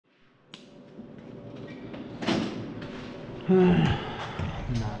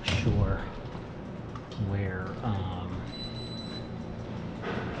Not sure where,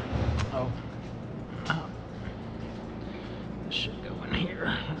 oh, this should go in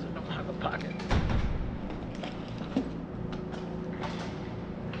here, because I don't have a pocket.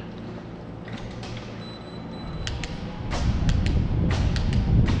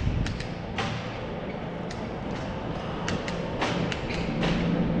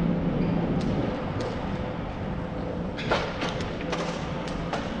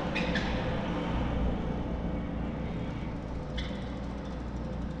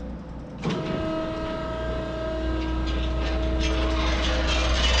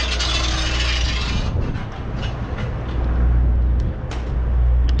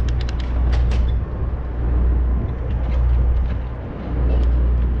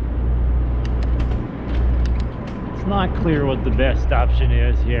 Not clear what the best option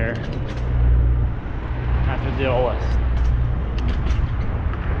is here after deal with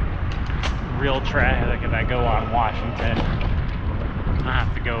real traffic. If I go on Washington, I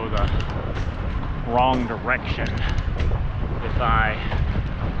have to go the wrong direction if I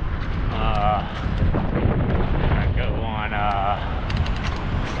go on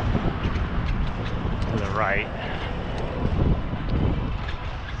to the right.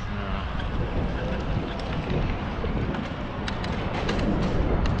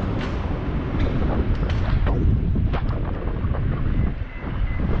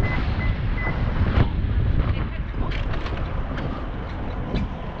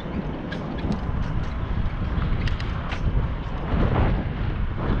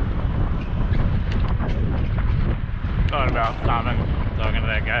 Thought about stopping, talking to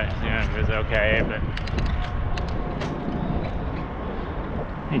that guy, seeing if it was okay, but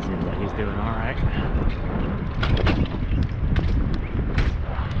he seems like he's doing all right.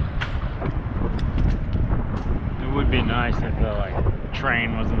 It would be nice if the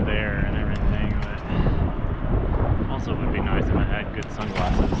train wasn't there and everything, but also it would be nice if I had good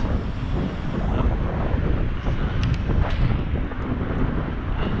sunglasses.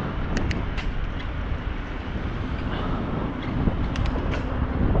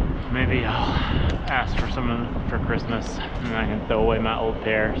 Maybe I'll ask for some for Christmas, and I can throw away my old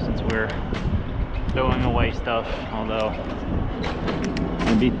pair since we're throwing away stuff. Although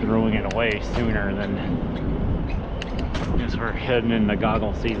I'd be throwing it away sooner than, I guess we're heading into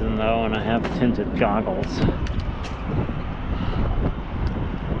goggle season though, and I have tinted goggles.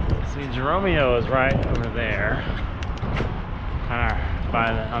 See, Jeromeo is right over there, kind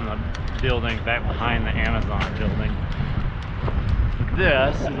of on the building back behind the Amazon building.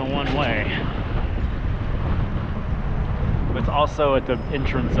 This is a one-way, but it's also at the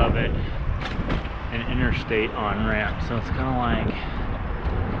entrance of it an interstate on-ramp, so it's kind of like,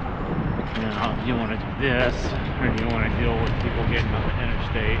 you know, do you want to do this or do you want to deal with people getting on the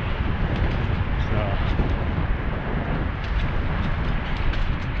interstate? So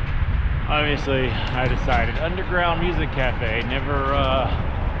obviously I decided Underground Music Cafe, never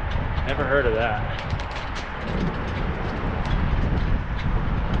heard of that.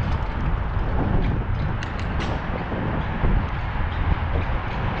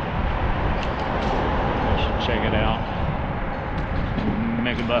 Check it out.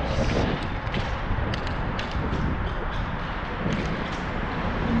 Megabus.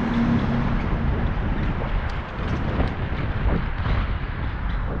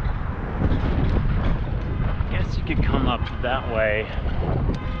 Guess you could come up that way.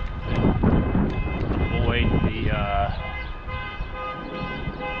 Avoid the I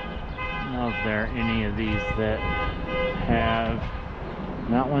don't know if there are any of these that have.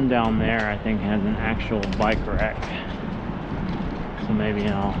 That one down there, I think, has an actual bike rack. So maybe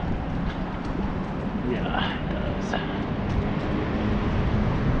I'll... Yeah, it does.